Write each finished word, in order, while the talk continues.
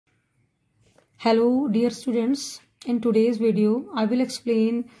Hello dear students, in today's video I will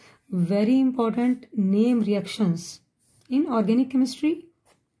explain very important name reactions in organic chemistry.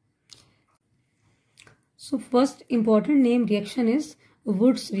 So first important name reaction is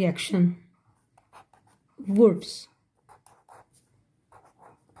WURTZ reaction. WURTZ.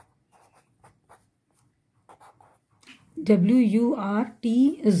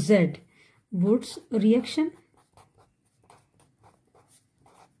 WURTZ. WURTZ reaction.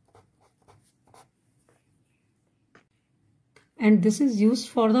 And this is used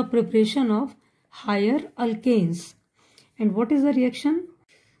for the preparation of higher alkanes. And what is the reaction?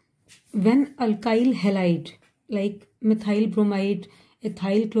 When alkyl halide like methyl bromide,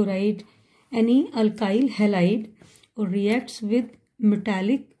 ethyl chloride, any alkyl halide reacts with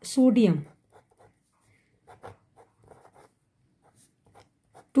metallic sodium.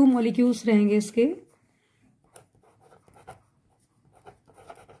 Two molecules रहेंगे इसके.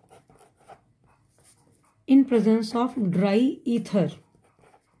 In presence of dry ether,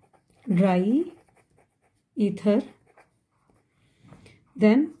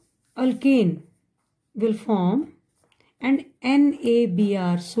 then alkane will form and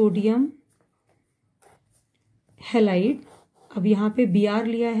NaBr, sodium halide. अब यहाँ पे Br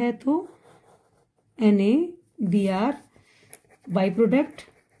लिया है तो NaBr byproduct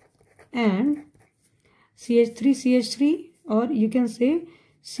and CH3 or you can say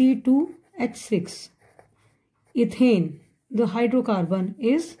C2H6. Ethane, the hydrocarbon,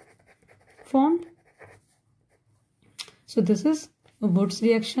 is formed. So this is a WURTZ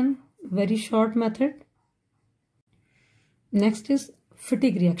reaction, very short method. Next is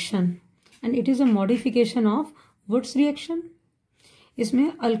FITTIG reaction, and it is a modification of WURTZ reaction.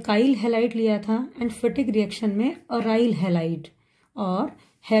 इसमें alkyl halide लिया था and FITTIG reaction में aryl halide और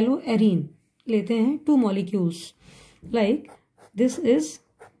haloarene लेते हैं, two molecules. Like this is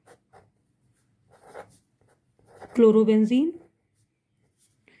chlorobenzene,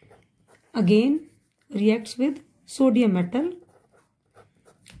 again reacts with sodium metal.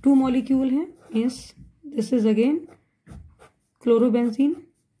 Two molecule है, means this is again chlorobenzene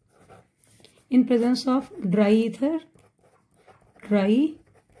in presence of dry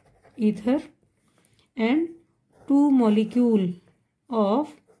ether and two molecule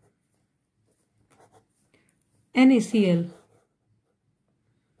of NaCl.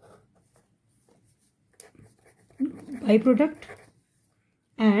 Byproduct,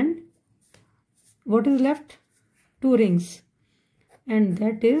 and what is left? Two rings, and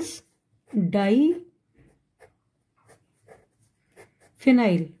that is diphenyl.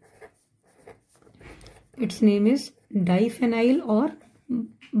 Its name is diphenyl or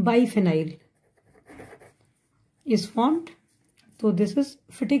biphenyl is formed. So this is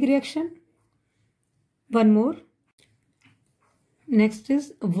FITTIG reaction. One more. Next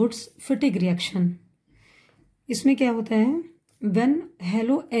is WURTZ FITTIG reaction. इसमें क्या होता है? When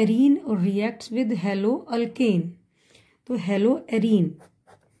haloarene reacts with हेलोअल्केन, तो haloarene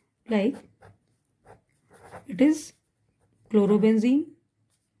like it is chlorobenzene,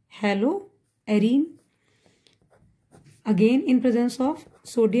 haloarene again in presence of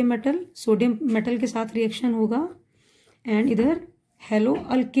sodium metal के साथ reaction होगा and इधर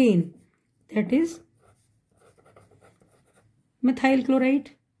हेलोअल्केन that is methyl chloride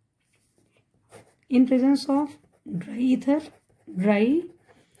in presence of dry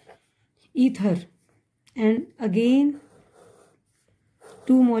ether and again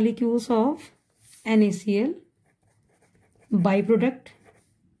two molecules of NaCl byproduct,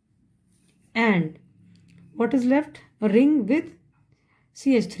 and what is left? A ring with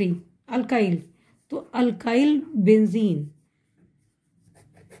CH3 alkyl, तो alkyl benzene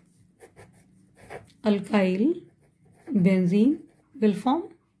will form.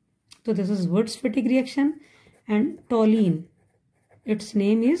 So this is WURTZ FITTIG reaction. And toluene, its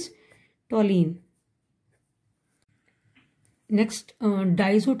name is toluene. Next,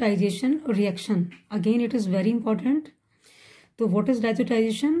 diazotization reaction. Again, it is very important. So what is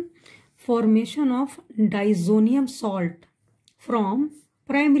diazotization? Formation of diazonium salt from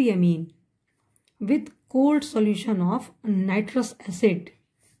primary amine with cold solution of nitrous acid,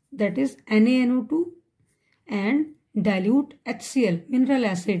 that is NaNO2, and dilute HCl, mineral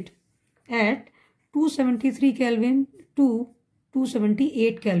acid, at 273 Kelvin to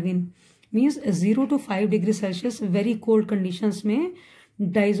 278 Kelvin, means 0 to 5 degree Celsius very cold conditions में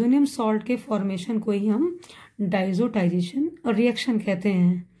diazonium salt के formation को ही हम diazotization reaction कहते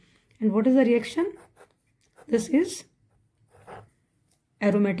हैं. And what is the reaction? This is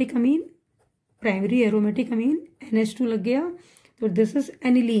aromatic Amin, primary aromatic Amin, NH2 लग गया, तो this is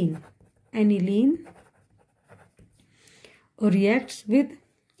aniline reacts with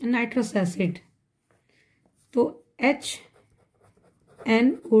nitrous acid तो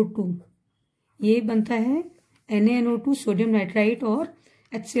HNO2 ये बनता है NaNO2 सोडियम नाइट्राइट और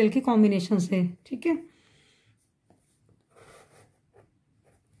HCl के कॉम्बिनेशन से, ठीक है।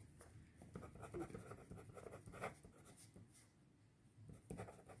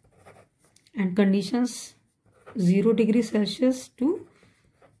 And conditions 0 degree Celsius to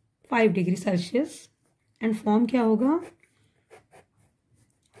 5 degree Celsius. And form क्या होगा,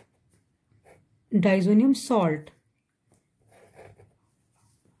 diazonium salt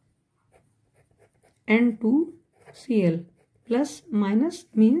N2Cl plus minus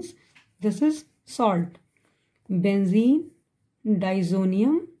means this is salt, benzene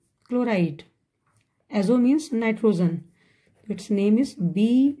diazonium chloride, azo means nitrogen, its name is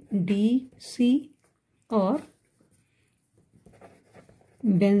BDC or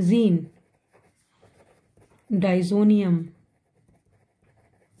benzene diazonium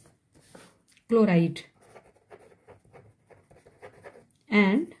chloride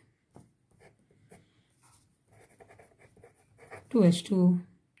and 2H2O.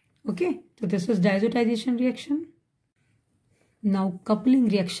 Okay, so this is diazotization reaction. Now coupling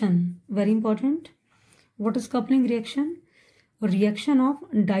reaction, very important. What is coupling reaction? Reaction of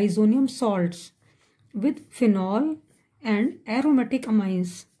diazonium salts with phenol and aromatic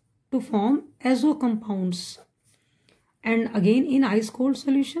amines to form azo compounds and again in ice cold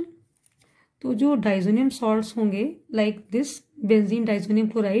solution. तो जो diazonium salts होंगे like this benzene diazonium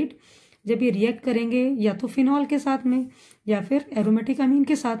chloride, जब ये react करेंगे या तो phenol के साथ में या फिर एरोमेटिक अमीन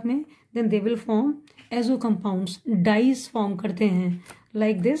के साथ में, then they will form azo compounds, dies form करते हैं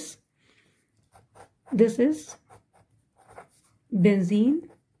like this. This is benzene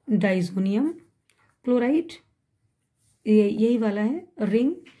diazonium chloride, यही वाला है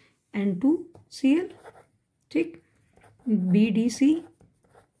रिंग N2Cl, ठीक। BDC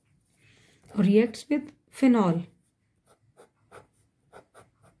reacts with phenol,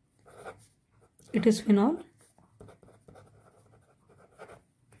 it is phenol।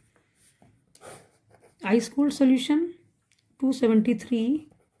 ice cold solution 273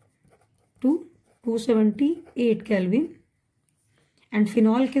 to 278 kelvin and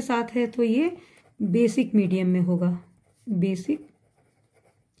phenol के साथ है तो ये बेसिक मीडियम में होगा, basic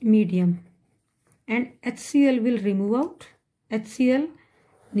medium. And HCl will remove out, HCl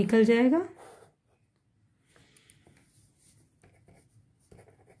निकल जाएगा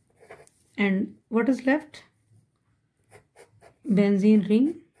and what is left, benzene ring,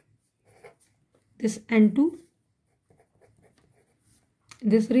 this N2,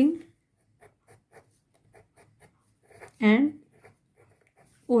 this ring and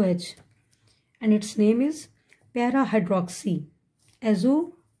OH, and its name is para-hydroxy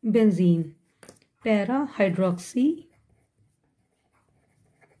azobenzene, para-hydroxy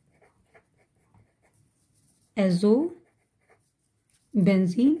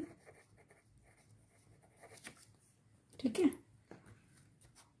azobenzene, ठीक है।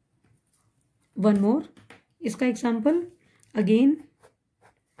 वन मोर, इसका example again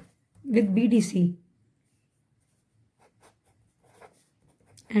with BDC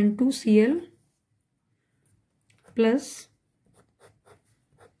N2Cl plus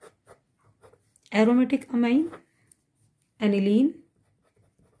aromatic amine aniline,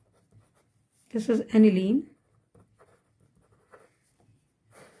 this is aniline,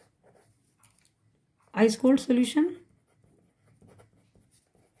 ice cold solution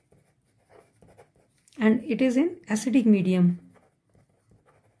and it is in acidic medium.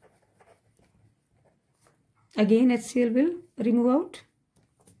 Again HCl will remove out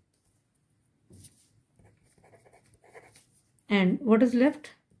and what is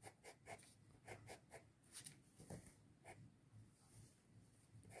left,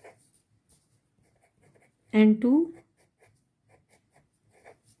 N2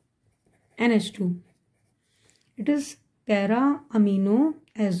 NH2, it is para-amino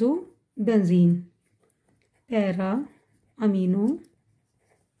azobenzene, para-amino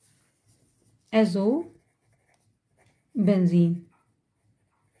azobenzene,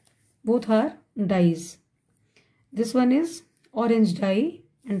 both are dyes. This one is orange dye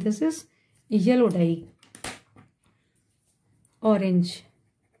and this is yellow dye, orange,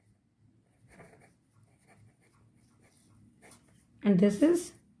 and this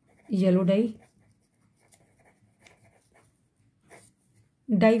is yellow dye.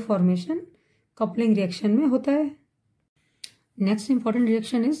 Dye formation coupling reaction में होता है. Next important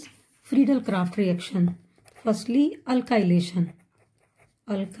reaction is Friedel-Crafts reaction. Firstly, alkylation.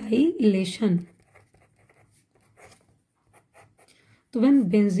 Alkylation. So when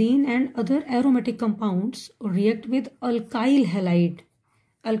benzene and other aromatic compounds react with alkyl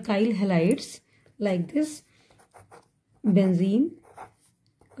halides like this, benzene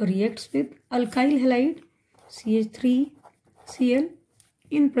reacts with alkyl halide CH3Cl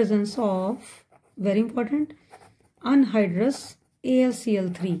in presence of, very important, anhydrous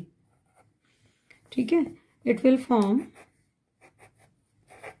AlCl3. ठीक है, it will form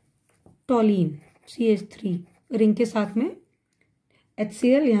toluene CH3, ring के साथ में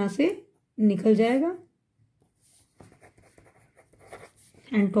HCl यहाँ से निकल जाएगा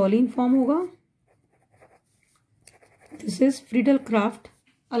and टॉलीन form होगा. This is Friedel craft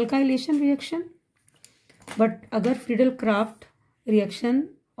alkylation reaction. But अगर फ्रीडल क्राफ्ट रिएक्शन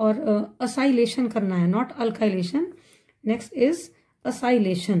और असाइलेशन करना है, not alkylation, next is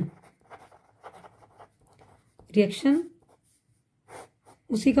acylation reaction.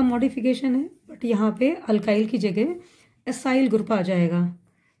 उसी का मॉडिफिकेशन है, बट यहाँ पे अल्काइल की जगह एसाइल ग्रुप आ जाएगा.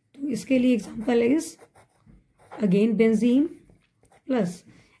 तो इसके लिए example is again benzene plus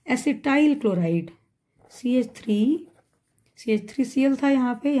acetyl chloride CH3Cl था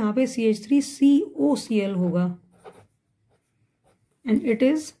यहाँ पे CH3COCl होगा and it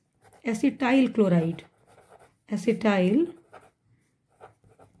is acetyl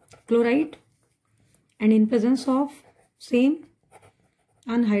chloride and in presence of same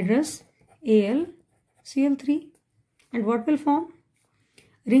anhydrous AlCl3 and what will form?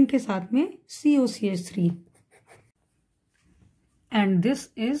 Ring के साथ में COCH3 and this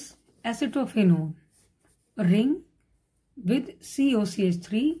is acetophenone, ring with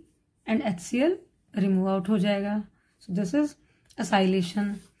COCH3 and HCl remove out हो जाएगा. So this is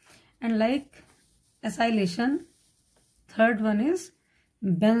acylation. And like acylation, third one is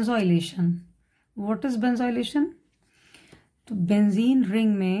benzoylation. What is benzoylation? तो benzene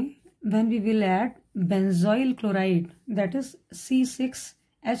ring में when we will add benzoyl chloride, that is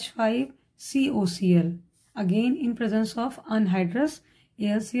C6H5COCl, again in presence of anhydrous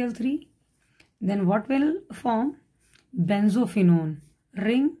AlCl3, then what will form? Benzophenone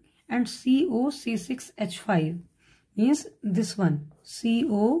ring and COC6H5, means this one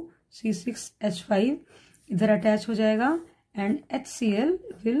COC6H5 इधर attach हो जाएगा and HCl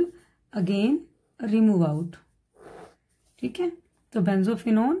will again remove out. ठीक है, तो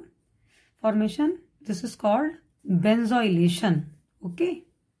benzophenone formation, this is called benzoylation. Okay,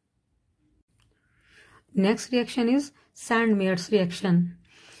 next reaction is सैंडमेयर्स reaction.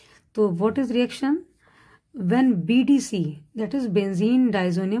 तो what is reaction? When BDC, that is benzene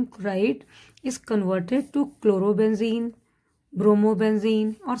diazonium chloride, is converted to chlorobenzene,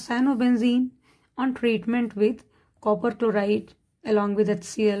 bromobenzene और cyanobenzene on treatment with copper chloride along with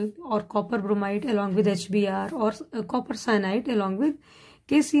HCl or copper bromide along with HBr or copper cyanide along with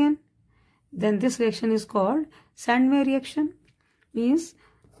KCN, then this reaction is called Sandmeyer reaction. Means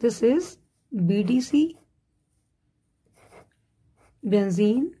this is BDC,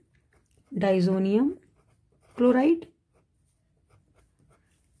 benzene diazonium chloride.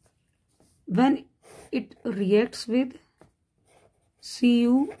 When it reacts with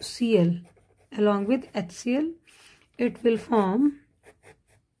CuCl along with HCl, it will form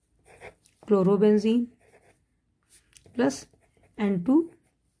chlorobenzene plus N2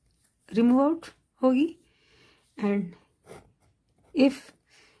 remove out होगी. And if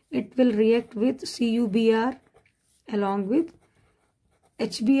it will react with CuBr along with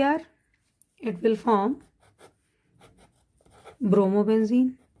HBr, it will form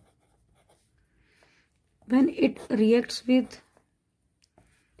bromobenzene. When it reacts with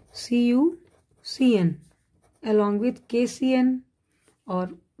CuCN along with KCN or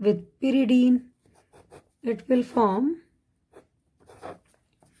with pyridine, it will form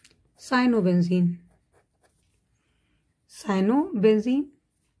cyanobenzene.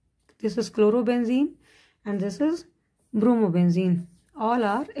 This is chlorobenzene and this is bromobenzene. All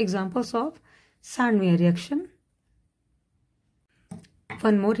are examples of Sandmeyer reaction.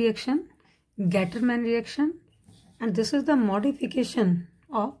 One more reaction, GATTERMANN reaction, and this is the modification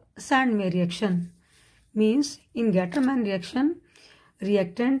of Sandmeyer reaction. Means in GATTERMANN reaction,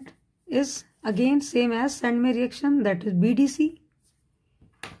 reactant is again same as Sandmeyer reaction, that is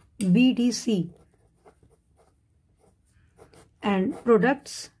BDC and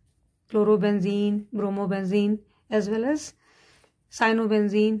products chlorobenzene, bromobenzene as well as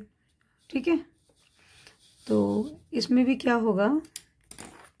cyanobenzene. ठीक है, तो इसमें भी क्या होगा,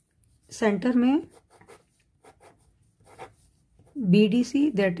 centre में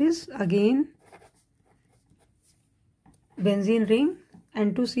BDC, that is again benzene ring,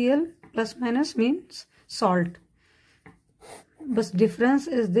 N2Cl plus minus means salt. बस difference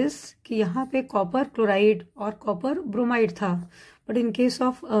is this कि यहाँ पे कॉपर क्लोराइड और कॉपर ब्रोमाइड था, but in case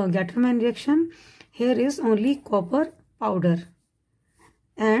of Gattermann reaction here is only copper powder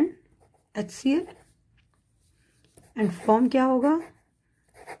and HCl and form क्या होगा,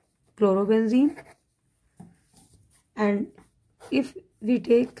 chlorobenzene. And if we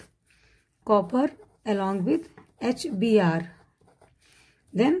take copper along with HBr,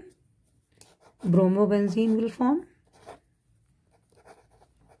 then bromobenzene will form.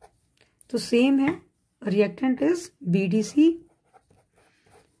 तो same है, reactant is BDC,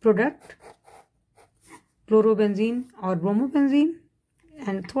 product chlorobenzene और bromobenzene.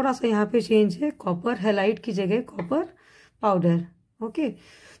 And थोड़ा सा यहाँ पे change है, कॉपर हैलाइड की जगह कॉपर पाउडर. ओके,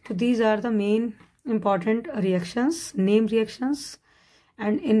 तो these are the main important reactions, name reactions.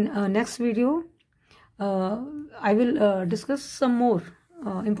 And in next video I will discuss some more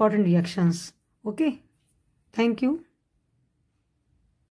important reactions. Okay, thank you.